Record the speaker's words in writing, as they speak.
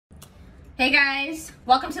Hey guys,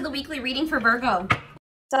 welcome to the weekly reading for Virgo.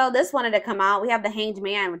 So this wanted to come out. We have the Hanged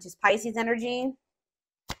Man, which is Pisces energy.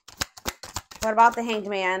 What about the Hanged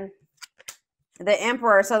Man? The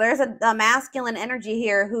Emperor. So there's a masculine energy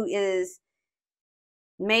here who is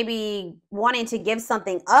maybe wanting to give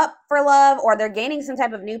something up for love, or they're gaining some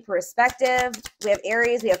type of new perspective. We have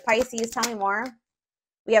Aries, we have Pisces. Tell me more.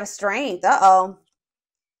 We have Strength. Uh-oh.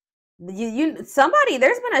 Somebody,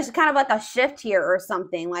 there's been a kind of like a shift here or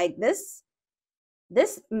something. Like this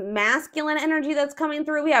masculine energy that's coming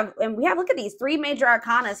through. We have, look at these three major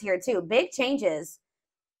arcanas here too. Big changes.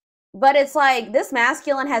 But it's like this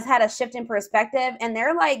masculine has had a shift in perspective, and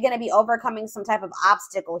they're like going to be overcoming some type of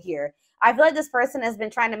obstacle here. I feel like this person has been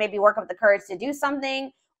trying to maybe work up the courage to do something,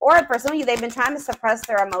 or for some of you, they've been trying to suppress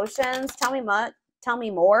their emotions. Tell me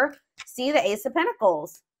more. See the Ace of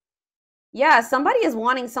Pentacles. Yeah, somebody is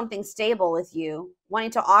wanting something stable with you,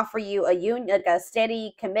 wanting to offer you a union, like a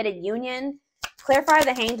steady, committed union. Clarify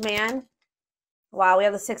the Hanged Man. Wow, we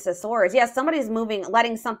have the Six of Swords. Yeah, somebody's moving,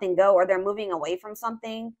 letting something go, or they're moving away from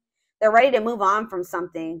something. They're ready to move on from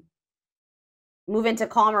something. Move into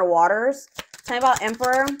calmer waters. Tell me about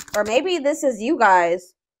Emperor. Or maybe this is you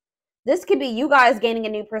guys. This could be you guys gaining a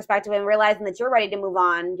new perspective and realizing that you're ready to move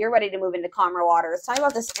on. You're ready to move into calmer waters. Tell me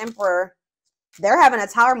about this Emperor. They're having a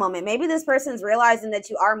tower moment. Maybe this person's realizing that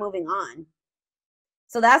you are moving on.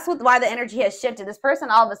 So that's why the energy has shifted. This person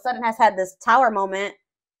all of a sudden has had this tower moment.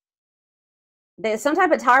 There's some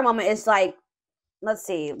type of tower moment is like, let's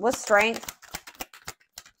see, what's Strength?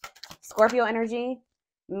 Scorpio energy.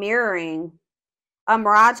 Mirroring. A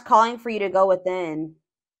mirage calling for you to go within.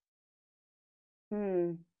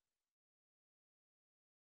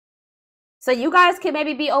 So you guys can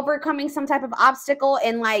maybe be overcoming some type of obstacle,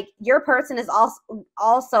 and like your person is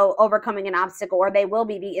also overcoming an obstacle, or they will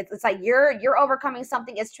be. It's like you're overcoming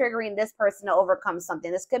something. It's triggering this person to overcome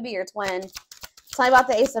something. This could be your twin. Tell me about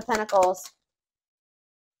the Ace of Pentacles.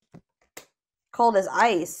 Cold as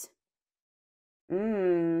ice.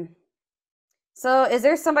 So is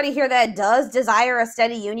there somebody here that does desire a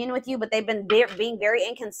steady union with you, but they've been being very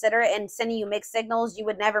inconsiderate and sending you mixed signals? You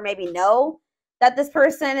would never maybe know that this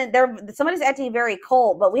person, somebody's acting very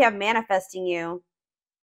cold, but we have manifesting you.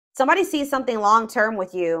 Somebody sees something long-term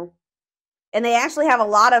with you, and they actually have a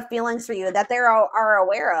lot of feelings for you that they are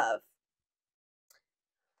aware of.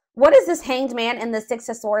 What does this Hanged Man and the Six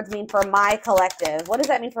of Swords mean for my collective? What does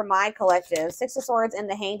that mean for my collective? Six of Swords and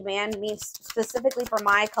the Hanged Man means specifically for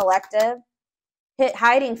my collective.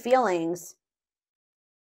 Hiding feelings.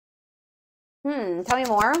 Tell me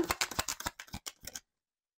more.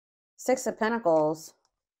 Six of Pentacles.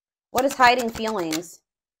 What is hiding feelings?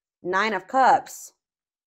 Nine of Cups.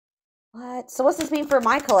 What? So what's this mean for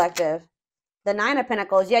my collective? The Nine of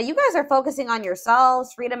Pentacles. Yeah, you guys are focusing on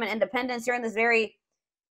yourselves, freedom and independence. You're in this very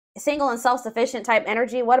single and self-sufficient type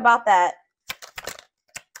energy. What about that?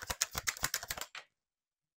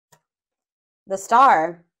 The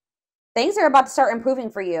Star. Things are about to start improving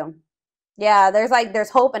for you. Yeah, there's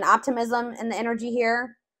hope and optimism in the energy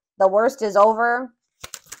here. The worst is over.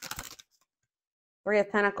 Three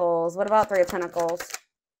of Pentacles. What about Three of Pentacles?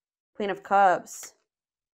 Queen of Cups.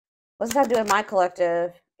 What's that have to do with my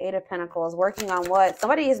collective? Eight of Pentacles. Working on what?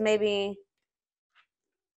 Somebody is maybe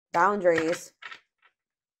boundaries.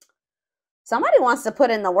 Somebody wants to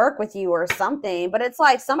put in the work with you or something, but it's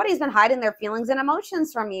like somebody's been hiding their feelings and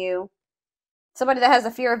emotions from you. Somebody that has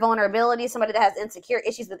a fear of vulnerability, somebody that has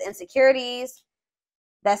issues with insecurities,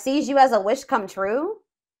 that sees you as a wish come true.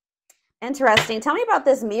 Interesting. Tell me about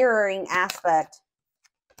this mirroring aspect.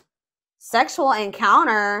 Sexual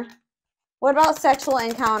encounter. What about sexual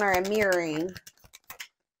encounter and mirroring?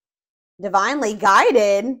 Divinely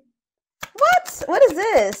guided. What? What is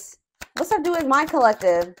this? What's that do with my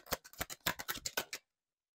collective?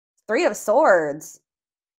 Three of Swords.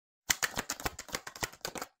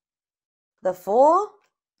 The Fool.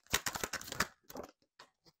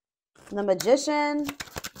 The Magician.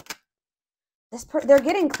 They're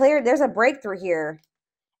getting cleared. There's a breakthrough here.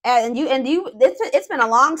 It's been a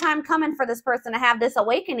long time coming for this person to have this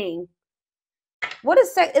awakening. What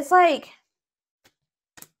is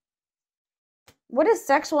what is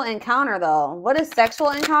sexual encounter though? What is sexual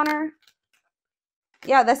encounter?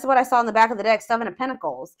 Yeah, that's what I saw in the back of the deck, Seven of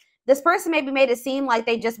Pentacles. This person maybe made it seem like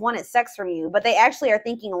they just wanted sex from you, but they actually are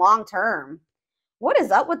thinking long term. What is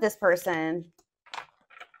up with this person?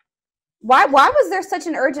 Why was there such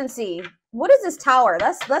an urgency? What is this Tower?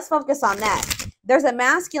 Let's focus on that. There's a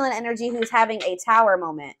masculine energy who's having a tower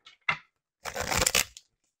moment.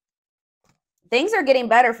 Things are getting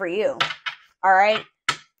better for you. All right.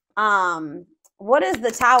 What is the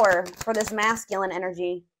Tower for this masculine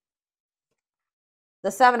energy?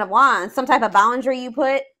 The Seven of Wands. Some type of boundary you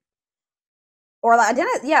put. Or like,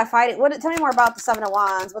 yeah, fight it. Tell me more about the Seven of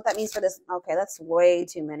Wands. What that means for this. Okay, that's way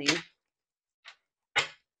too many.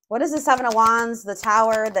 What is the Seven of Wands? The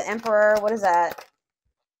Tower, the Emperor. What is that?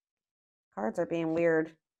 Cards are being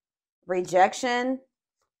weird. Rejection.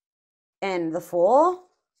 And the Fool.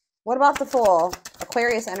 What about the Fool?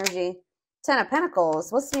 Aquarius energy. Ten of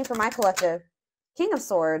Pentacles. What's the mean for my collective? King of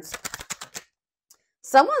Swords.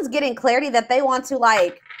 Someone's getting clarity that they want to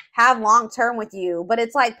like have long term with you, but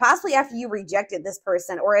it's like possibly after you rejected this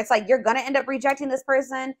person, or it's like you're going to end up rejecting this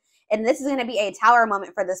person, and this is going to be a tower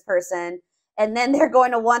moment for this person. And then they're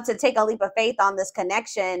going to want to take a leap of faith on this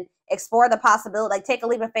connection, explore the possibility, like take a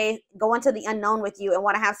leap of faith, go into the unknown with you and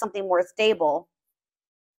want to have something more stable.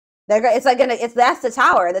 That's the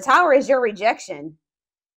Tower. The Tower is your rejection.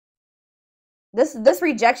 This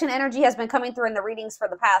rejection energy has been coming through in the readings for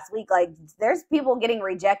the past week. Like there's people getting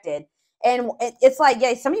rejected. And it's like,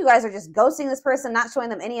 yeah, some of you guys are just ghosting this person, not showing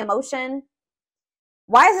them any emotion.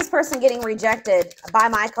 Why is this person getting rejected by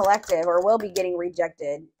my collective, or will be getting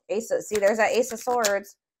rejected? See, there's that Ace of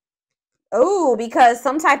Swords. Oh, because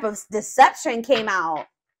some type of deception came out.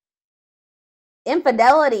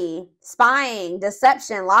 Infidelity, spying,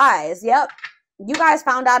 deception, lies. Yep. You guys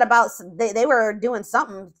found out about, they were doing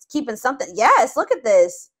something, keeping something. Yes, look at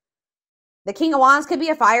this. The King of Wands could be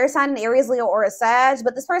a fire sign, an Aries, Leo, or a Sag,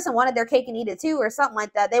 but this person wanted their cake and eat it too, or something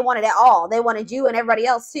like that. They wanted it all. They wanted you and everybody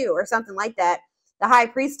else too, or something like that. The High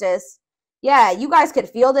Priestess. Yeah, you guys could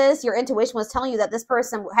feel this. Your intuition was telling you that this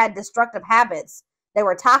person had destructive habits. They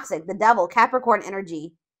were toxic. The Devil, Capricorn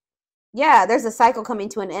energy. Yeah, there's a cycle coming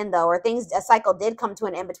to an end, though, or a cycle did come to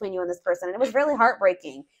an end between you and this person, and it was really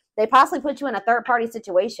heartbreaking. They possibly put you in a third-party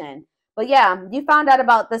situation. But yeah, you found out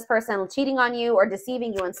about this person cheating on you or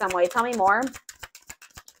deceiving you in some way. Tell me more.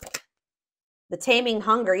 The Taming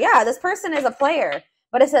Hunger. Yeah, this person is a player,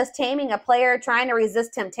 but it says taming a player, trying to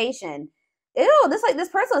resist temptation. Ew, this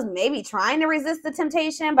person was maybe trying to resist the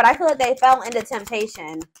temptation, but I feel like they fell into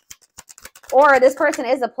temptation. Or this person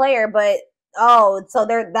is a player, but so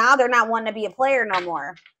they're not wanting to be a player no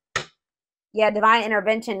more. Yeah, divine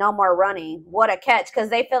intervention, no more running. What a catch, because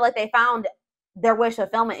they feel like they found their wish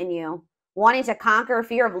fulfillment in you, wanting to conquer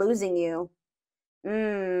fear of losing you.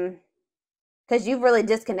 Because you've really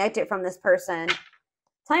disconnected from this person.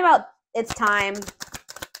 Tell me about it's time.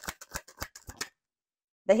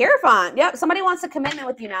 The Hierophant. Yep, somebody wants a commitment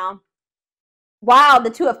with you now. Wow, the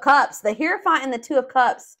Two of Cups. The Hierophant and the Two of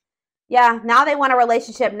Cups. Yeah, now they want a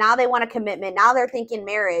relationship. Now they want a commitment. Now they're thinking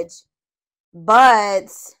marriage. But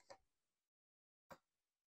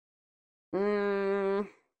why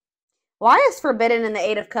is forbidden in the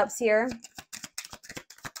Eight of Cups here?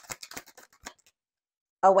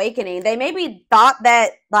 Awakening. They maybe thought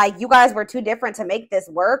that like you guys were too different to make this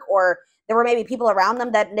work, or there were maybe people around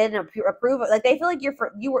them that didn't approve. Like they feel like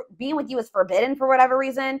being with you is forbidden for whatever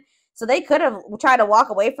reason. So they could have tried to walk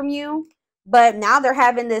away from you, but now they're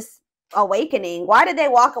having this awakening. Why did they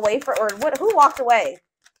walk away who walked away?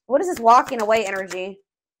 What is this walking away energy?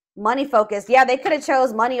 Money focused. Yeah, they could have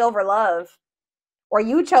chose money over love, or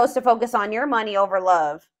you chose to focus on your money over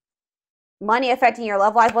love. Money affecting your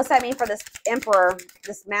love life. What's that mean for this Emperor,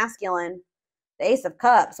 this masculine? The Ace of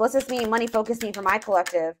Cups. What's this mean? Money focused mean for my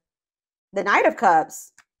collective. The Knight of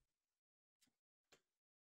Cups.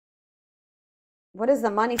 What is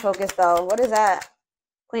the money focus though? What is that?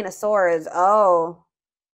 Queen of Swords. Oh.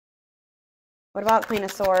 What about Queen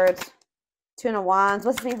of Swords? Two of Wands.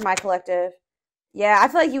 What's this mean for my collective? Yeah, I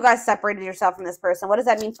feel like you guys separated yourself from this person. What does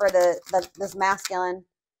that mean for this masculine?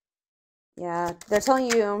 Yeah, they're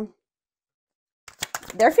telling you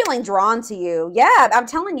they're feeling drawn to you. Yeah, I'm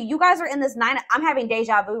telling you, you guys are in this I'm having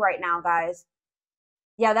deja vu right now, guys.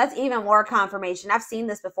 Yeah, that's even more confirmation. I've seen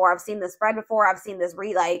this before. I've seen this spread before. I've seen this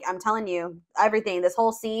I'm telling you, everything, this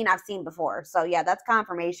whole scene I've seen before. So yeah, that's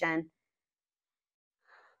confirmation.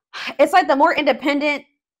 It's like the more independent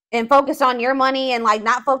and focused on your money and like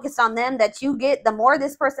not focused on them that you get, the more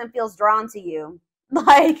this person feels drawn to you.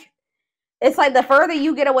 Like, it's like the further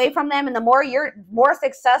you get away from them and the more you're more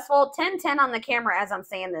successful. 10-10 on the camera as I'm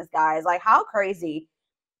saying this, guys. Like, how crazy.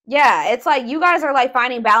 Yeah, it's like you guys are like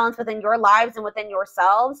finding balance within your lives and within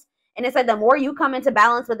yourselves. And it's like the more you come into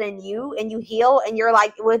balance within you and you heal and you're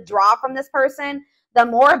like withdraw from this person, the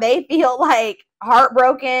more they feel like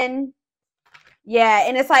heartbroken. Yeah,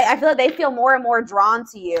 and it's like I feel like they feel more and more drawn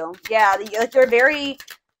to you. Yeah, like you're very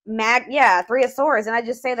Three of Swords, and I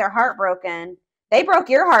just say they're heartbroken. They broke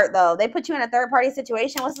your heart though. They put you in a third-party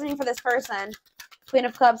situation. What's the mean for this person? Queen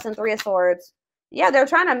of Cups and Three of Swords. Yeah, they're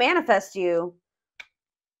trying to manifest you.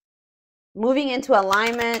 Moving into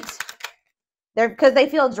alignment. Because they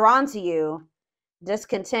feel drawn to you.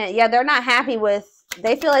 Discontent. Yeah, they're not happy with,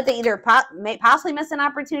 they feel like they either may possibly miss an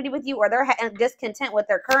opportunity with you, or they're discontent with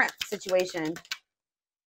their current situation.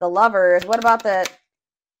 The Lovers. What about the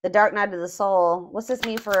Dark Night of the Soul? What's this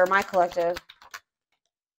mean for my collective?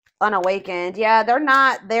 Unawakened. Yeah, they're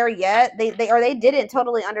not there yet. They didn't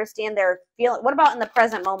totally understand their feeling. What about in the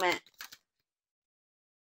present moment?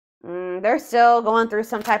 They're still going through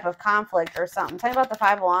some type of conflict or something. Tell me about the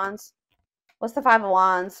Five of Wands. What's the Five of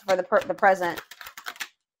Wands for the present?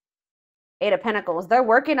 Eight of Pentacles. They're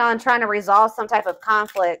working on trying to resolve some type of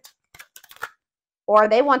conflict, or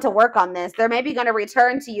they want to work on this. They're maybe going to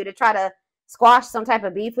return to you to try to squash some type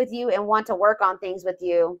of beef with you and want to work on things with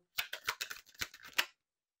you.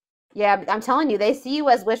 Yeah, I'm telling you, they see you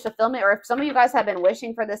as wish fulfillment, or if some of you guys have been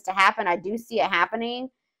wishing for this to happen, I do see it happening.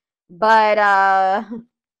 But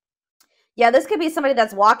yeah, this could be somebody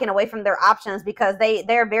that's walking away from their options because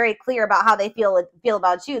they're very clear about how they feel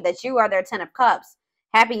about you, that you are their 10 of Cups.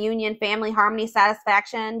 Happy union, family, harmony,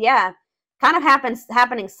 satisfaction. Yeah, kind of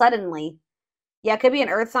happening suddenly. Yeah, it could be an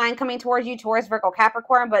earth sign coming towards you, Taurus, Virgo,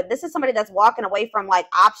 Capricorn, but this is somebody that's walking away from like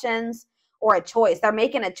options or a choice. They're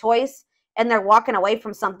making a choice and they're walking away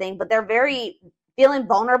from something, but they're very feeling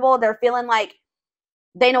vulnerable. They're feeling like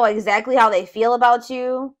they know exactly how they feel about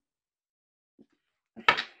you.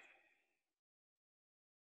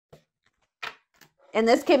 And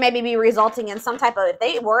this could maybe be resulting in some type of, if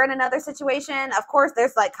they were in another situation, of course,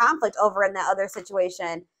 there's like conflict over in that other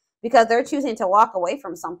situation because they're choosing to walk away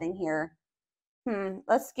from something here.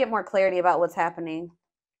 Let's get more clarity about what's happening.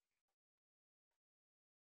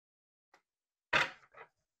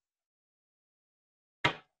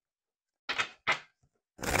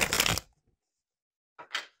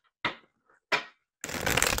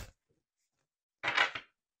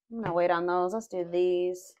 I'm going to wait on those. Let's do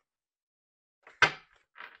these.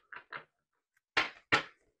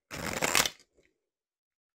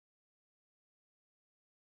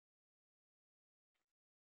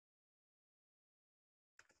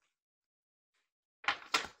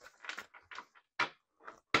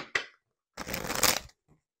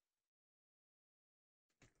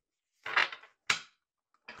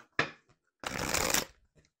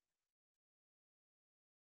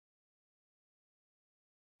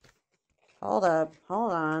 Hold up.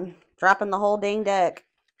 Hold on. Dropping the whole dang deck.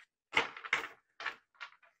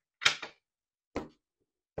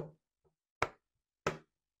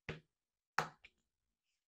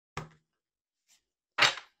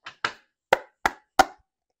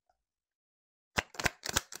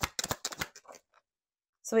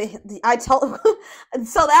 So I told,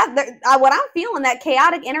 so that what I'm feeling, that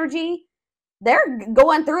chaotic energy, they're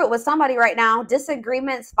going through it with somebody right now.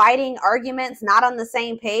 Disagreements, fighting, arguments, not on the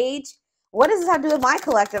same page. What does this have to do with my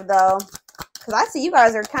collective, though? Because I see you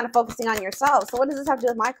guys are kind of focusing on yourselves. So what does this have to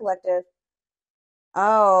do with my collective?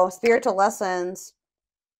 Oh, spiritual lessons.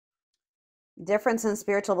 Difference in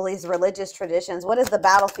spiritual beliefs, religious traditions. What is the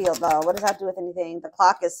battlefield, though? What does that have to do with anything? The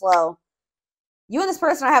clock is slow. You and this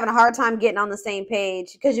person are having a hard time getting on the same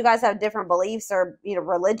page because you guys have different beliefs or, you know,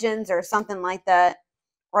 religions or something like that.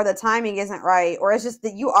 Or the timing isn't right. Or it's just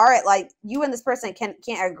that you are at, like, you and this person can't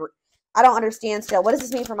agree. I don't understand still. What does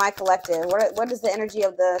this mean for my collective? What is the energy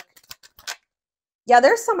of the... Yeah,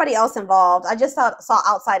 there's somebody else involved. I just saw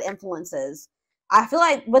outside influences. I feel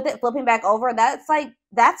like with it flipping back over,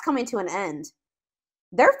 that's coming to an end.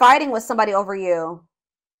 They're fighting with somebody over you.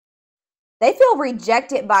 They feel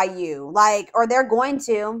rejected by you, like, or they're going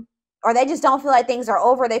to, or they just don't feel like things are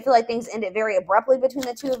over. They feel like things ended very abruptly between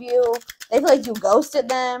the two of you. They feel like you ghosted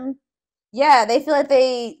them. Yeah, they feel like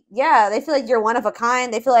they feel like you're one of a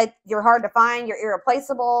kind. They feel like you're hard to find. You're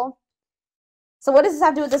irreplaceable. So what does this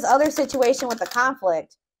have to do with this other situation with the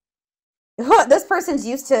conflict? This person's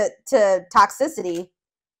used to toxicity.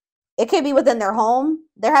 It could be within their home.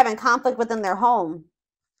 They're having conflict within their home.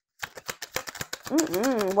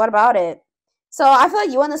 What about it? So I feel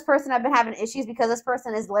like you and this person have been having issues because this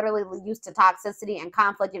person is literally used to toxicity and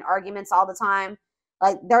conflict and arguments all the time.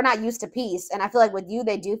 Like, they're not used to peace. And I feel like with you,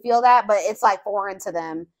 they do feel that, but it's like foreign to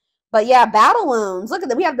them. But yeah, battle wounds. Look at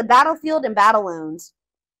that. We have the battlefield and battle wounds.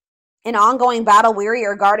 An ongoing battle, weary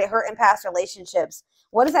or guarded, hurt in past relationships.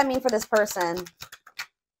 What does that mean for this person?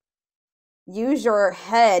 Use your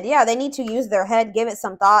head. Yeah, they need to use their head. Give it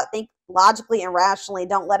some thought. Think logically and rationally.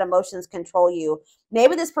 Don't let emotions control you.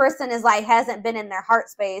 Maybe this person is like, hasn't been in their heart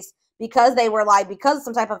space because they were like, because of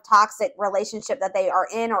some type of toxic relationship that they are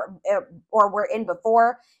in or were in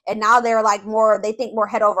before. And now they're like more, they think more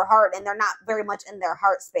head over heart and they're not very much in their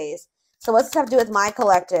heart space. So what's this have to do with my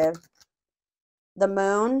collective? The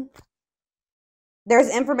moon.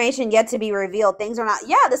 There's information yet to be revealed. Things are not,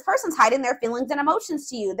 yeah, this person's hiding their feelings and emotions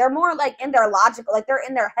to you. They're more like in their logical, like they're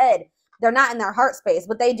in their head. They're not in their heart space,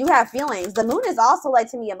 but they do have feelings. The moon is also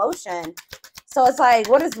like to me emotion. So it's like,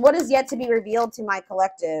 what is yet to be revealed to my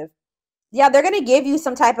collective? Yeah, they're going to give you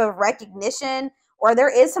some type of recognition, or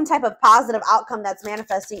there is some type of positive outcome that's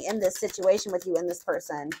manifesting in this situation with you and this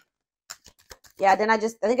person. Yeah, then I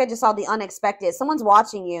think I just saw the unexpected. Someone's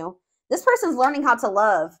watching you. This person's learning how to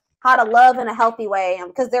love in a healthy way,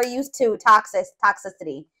 because they're used to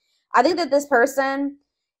toxicity. I think that this person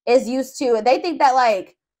is used to, they think that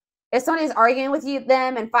like, if somebody's arguing with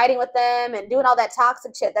them and fighting with them and doing all that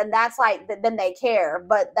toxic shit, then that's like, then they care.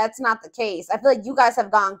 But that's not the case. I feel like you guys have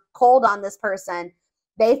gone cold on this person.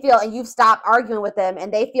 They feel, and you've stopped arguing with them,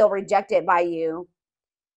 and they feel rejected by you.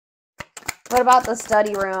 What about the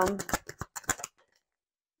study room?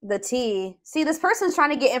 The T. See, this person's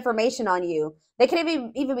trying to get information on you. They could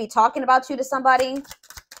even be talking about you to somebody.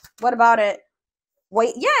 What about it?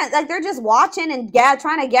 Wait, yeah, like they're just watching and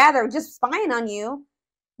trying to gather, just spying on you,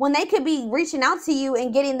 when they could be reaching out to you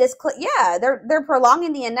and getting this. Yeah, they're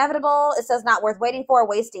prolonging the inevitable. It says not worth waiting for,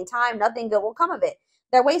 wasting time. Nothing good will come of it.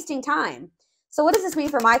 They're wasting time. So what does this mean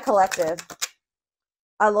for my collective?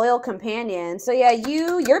 A loyal companion. So yeah,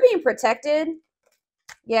 you're being protected.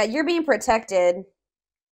 Yeah, you're being protected.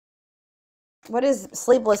 What is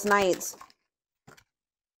sleepless nights?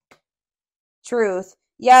 Truth.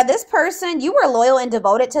 Yeah, this person, you were loyal and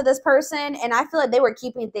devoted to this person, and I feel like they were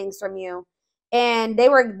keeping things from you. And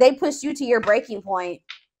they pushed you to your breaking point.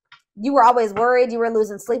 You were always worried. You were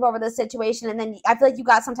losing sleep over this situation. And then I feel like you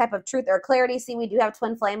got some type of truth or clarity. See, we do have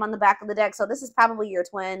twin flame on the back of the deck. So this is probably your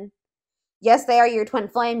twin. Yes, they are your twin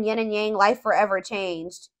flame, yin and yang, life forever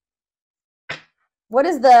changed. What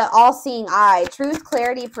is the all-seeing eye? Truth,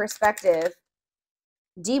 clarity, perspective.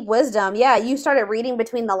 Deep wisdom. Yeah, you started reading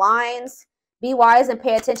between the lines. Be wise and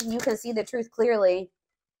pay attention. You can see the truth clearly.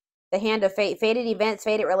 The hand of fate. Fated events,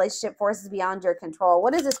 fated relationship, forces beyond your control.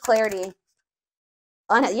 What is this clarity?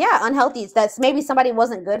 Yeah, unhealthy. That's maybe somebody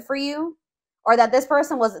wasn't good for you, or that this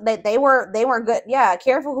person was, that they weren't good. Yeah,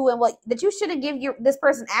 careful who and what, that you shouldn't give this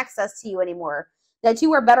person access to you anymore. That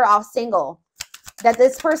you were better off single. That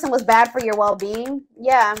this person was bad for your well-being.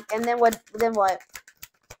 Yeah, and then what?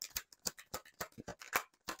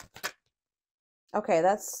 Okay,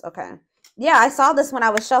 that's okay. Yeah, I saw this when I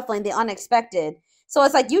was shuffling the unexpected. So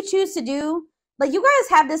it's like you choose to do, like you guys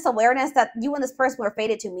have this awareness that you and this person were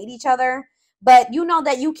fated to meet each other, but you know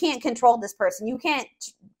that you can't control this person. You can't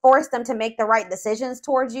force them to make the right decisions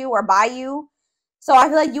towards you or by you. So I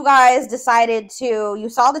feel like you guys decided to, you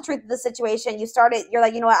saw the truth of the situation. You're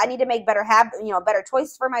like, you know what, I need to make better better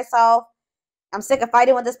choices for myself. I'm sick of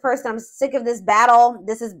fighting with this person. I'm sick of this battle.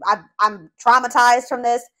 I'm traumatized from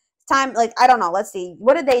this. Time, like, I don't know, let's see,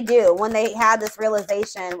 what did they do when they had this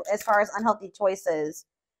realization as far as unhealthy choices?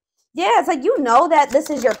 Yeah, it's like, you know that this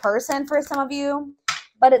is your person for some of you,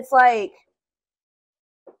 but it's like,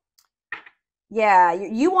 yeah,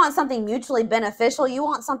 you want something mutually beneficial, you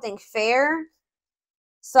want something fair.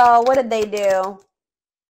 So what did they do?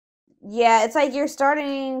 Yeah, it's like you're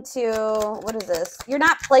starting to, what is this, you're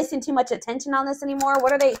not placing too much attention on this anymore.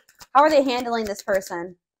 How are they handling this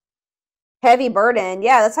person? Heavy burden.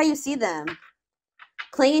 Yeah, that's how you see them.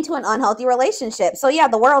 Clinging to an unhealthy relationship. So yeah,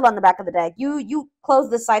 the World on the back of the deck. You close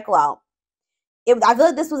this cycle out. I feel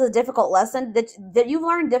like this was a difficult lesson. That you've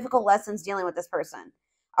learned difficult lessons dealing with this person.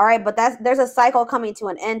 All right, but there's a cycle coming to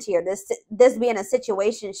an end here. This being a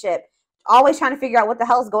situationship. Always trying to figure out what the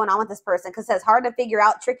hell is going on with this person, because it's hard to figure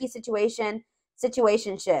out, tricky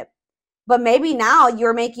situationship. But maybe now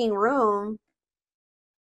you're making room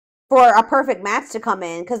for a perfect match to come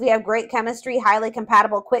in, because we have great chemistry, highly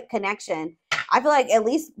compatible, quick connection. I feel like at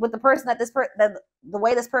least with the person that the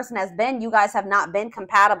way this person has been, you guys have not been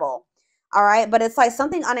compatible. All right, but it's like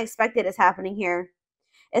something unexpected is happening here.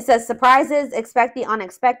 It says surprises, expect the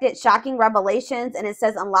unexpected, shocking revelations, and it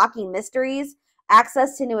says unlocking mysteries,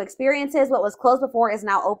 access to new experiences. What was closed before is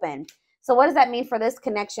now open. So what does that mean for this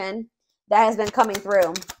connection that has been coming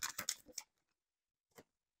through?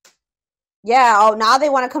 Yeah, oh, now they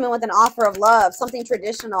want to come in with an offer of love, something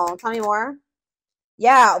traditional. Tell me more.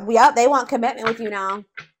 Yeah, they want commitment with you now.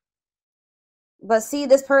 But see,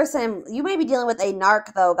 this person, you may be dealing with a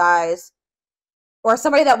narc though, guys. Or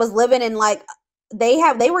somebody that was living in like, they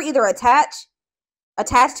were either attached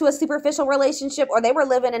to a superficial relationship, or they were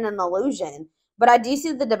living in an illusion. But I do see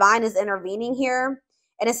that the divine is intervening here.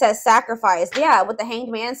 And it says sacrifice. Yeah, with the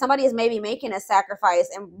Hanged Man, somebody is maybe making a sacrifice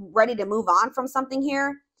and ready to move on from something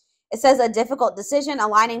here. It says a difficult decision,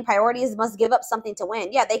 aligning priorities, must give up something to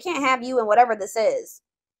win. Yeah, they can't have you in whatever this is.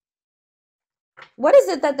 What is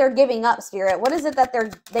it that they're giving up, Spirit? What is it that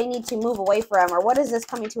they need to move away from? Or what is this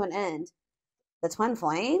coming to an end? The twin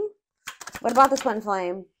flame? What about the twin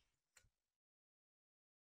flame?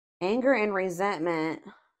 Anger and resentment.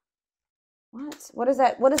 What is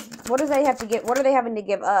that? What do they have to give? What are they having to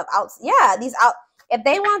give up? If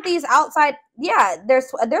they want these outside, yeah,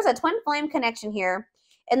 there's a twin flame connection here.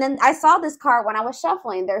 And then I saw this card when I was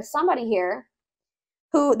shuffling. There's somebody here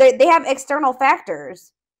who they have external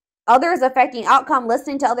factors. Others affecting outcome,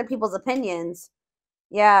 listening to other people's opinions.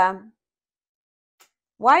 Yeah.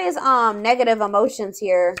 Why is negative emotions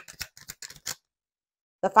here?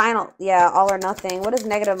 The final, yeah, all or nothing. What does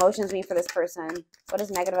negative emotions mean for this person? What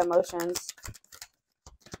is negative emotions?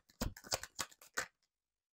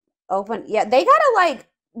 Open, yeah, they gotta like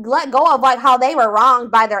let go of like how they were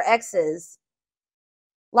wronged by their exes.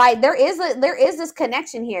 Like there is this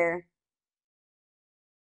connection here.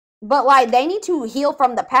 But like they need to heal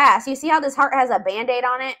from the past. You see how this heart has a band-aid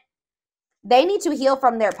on it? They need to heal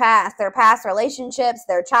from their past relationships,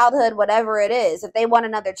 their childhood, whatever it is. If they want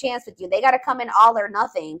another chance with you, they got to come in all or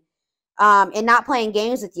nothing and not playing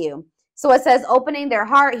games with you. So it says opening their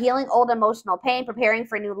heart, healing old emotional pain, preparing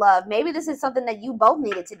for new love. Maybe this is something that you both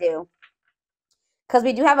needed to do. Because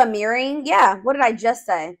we do have a mirroring. Yeah, what did I just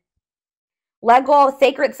say? Let go of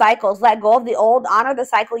sacred cycles. Let go of the old. Honor the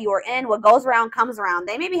cycle you are in. What goes around comes around.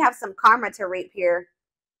 They maybe have some karma to reap here.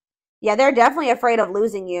 Yeah, they're definitely afraid of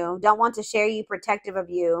losing you. Don't want to share you, protective of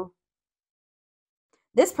you.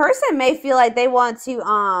 This person may feel like they want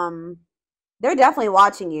to, they're definitely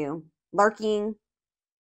watching you. Lurking.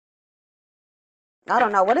 I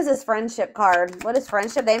don't know. What is this friendship card? What is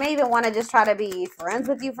friendship? They may even want to just try to be friends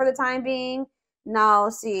with you for the time being. No,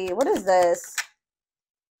 see, what is this?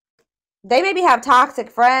 They maybe have toxic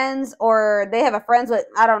friends or they have a friends with,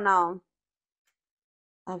 I don't know.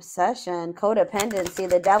 Obsession, codependency,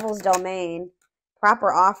 the devil's domain,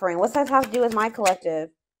 proper offering. What's that have to do with my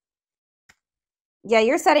collective? Yeah,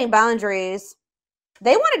 you're setting boundaries.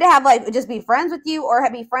 They wanted to have like just be friends with you or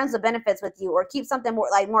be friends with benefits with you or keep something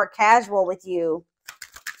more casual with you.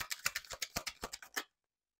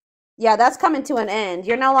 Yeah, that's coming to an end.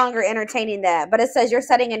 You're no longer entertaining that. But it says you're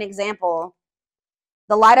setting an example.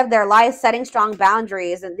 The light of their life, setting strong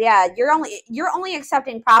boundaries. And yeah, you're only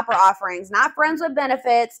accepting proper offerings, not friends with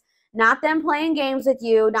benefits, not them playing games with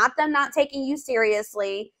you, not them not taking you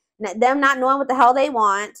seriously, them not knowing what the hell they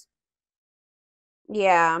want.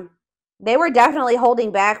 Yeah. They were definitely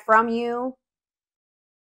holding back from you.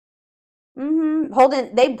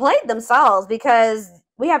 They played themselves because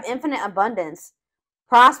we have infinite abundance.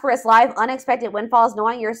 Prosperous life, unexpected windfalls,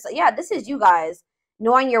 this is you guys.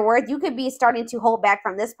 Knowing your worth, you could be starting to hold back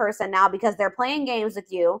from this person now because they're playing games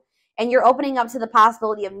with you and you're opening up to the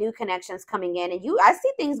possibility of new connections coming in. And I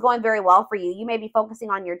see things going very well for you. You may be focusing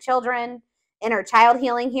on your children, inner child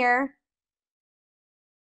healing here.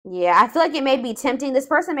 Yeah, I feel like it may be tempting. This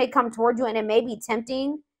person may come toward you and it may be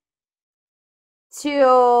tempting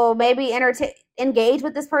to maybe engage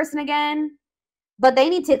with this person again. But they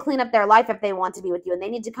need to clean up their life if they want to be with you and they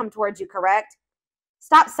need to come towards you, correct?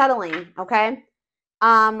 Stop settling, okay?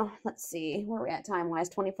 Let's see. Where are we at time-wise?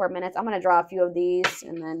 24 minutes. I'm going to draw a few of these,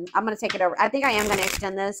 and then I'm going to take it over. I think I am going to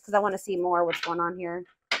extend this because I want to see more what's going on here.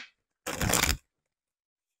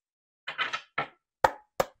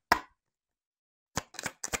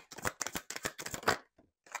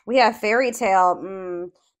 We have fairy tale.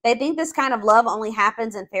 They think this kind of love only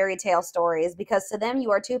happens in fairy tale stories because to them, you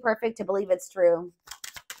are too perfect to believe it's true.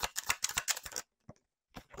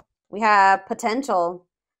 We have potential.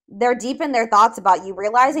 They're deep in their thoughts about you,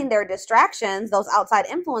 realizing their distractions, those outside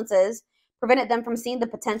influences, prevented them from seeing the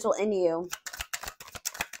potential in you.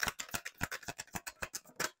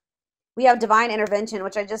 We have divine intervention,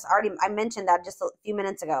 which I mentioned that just a few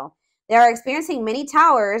minutes ago. They are experiencing many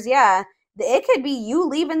towers. Yeah, it could be you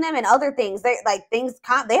leaving them and other things. They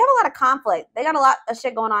have a lot of conflict. They got a lot of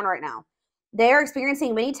shit going on right now. They are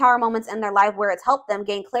experiencing many tower moments in their life where it's helped them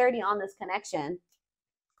gain clarity on this connection.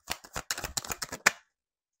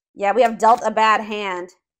 Yeah, we have dealt a bad hand.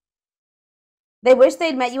 They wish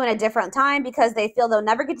they'd met you in a different time because they feel they'll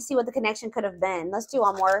never get to see what the connection could have been. Let's do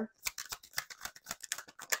one more.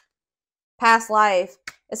 Past life.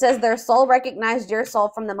 It says their soul recognized your soul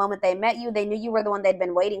from the moment they met you. They knew you were the one they'd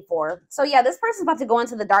been waiting for. So yeah, this person's about to go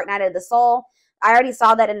into the dark night of the soul. I already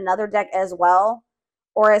saw that in another deck as well.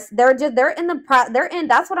 Or that's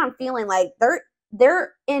what I'm feeling like.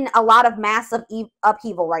 They're in a lot of massive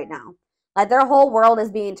upheaval right now. Like their whole world is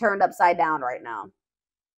being turned upside down right now.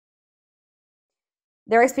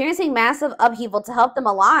 They're experiencing massive upheaval to help them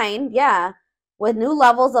align, yeah, with new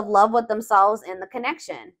levels of love with themselves and the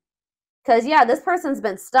connection. Because yeah, this person's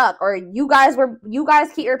been stuck, or you guys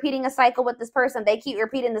keep repeating a cycle with this person. They keep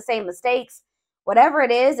repeating the same mistakes. Whatever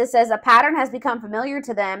it is, it says a pattern has become familiar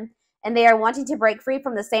to them, and they are wanting to break free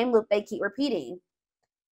from the same loop they keep repeating.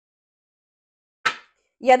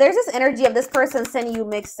 Yeah, there's this energy of this person sending you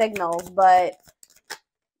mixed signals, but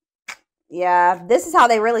yeah, this is how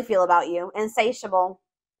they really feel about you. Insatiable.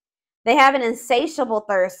 They have an insatiable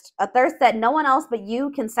thirst, a thirst that no one else but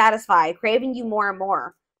you can satisfy, craving you more and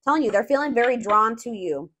more. I'm telling you, they're feeling very drawn to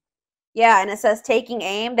you. Yeah, and it says taking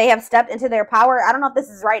aim. They have stepped into their power. I don't know if this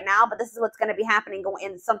is right now, but this is what's going to be happening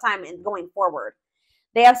going forward.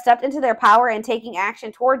 They have stepped into their power and taking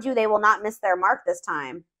action towards you. They will not miss their mark this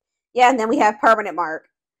time. Yeah, and then we have permanent mark.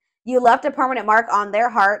 You left a permanent mark on their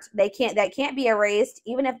heart. That can't be erased.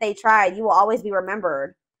 Even if they tried, you will always be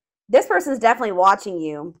remembered. This person's definitely watching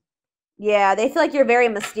you. Yeah, they feel like you're very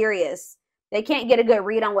mysterious. They can't get a good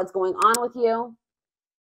read on what's going on with you.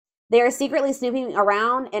 They are secretly snooping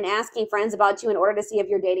around and asking friends about you in order to see if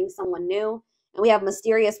you're dating someone new. And we have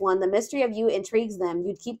mysterious one. The mystery of you intrigues them.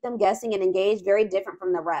 You'd keep them guessing and engaged, very different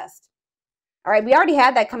from the rest. All right, we already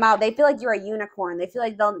had that come out. They feel like you're a unicorn. They feel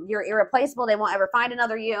like you're irreplaceable. They won't ever find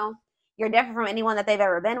another you. You're different from anyone that they've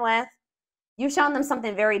ever been with. You've shown them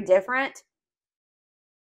something very different.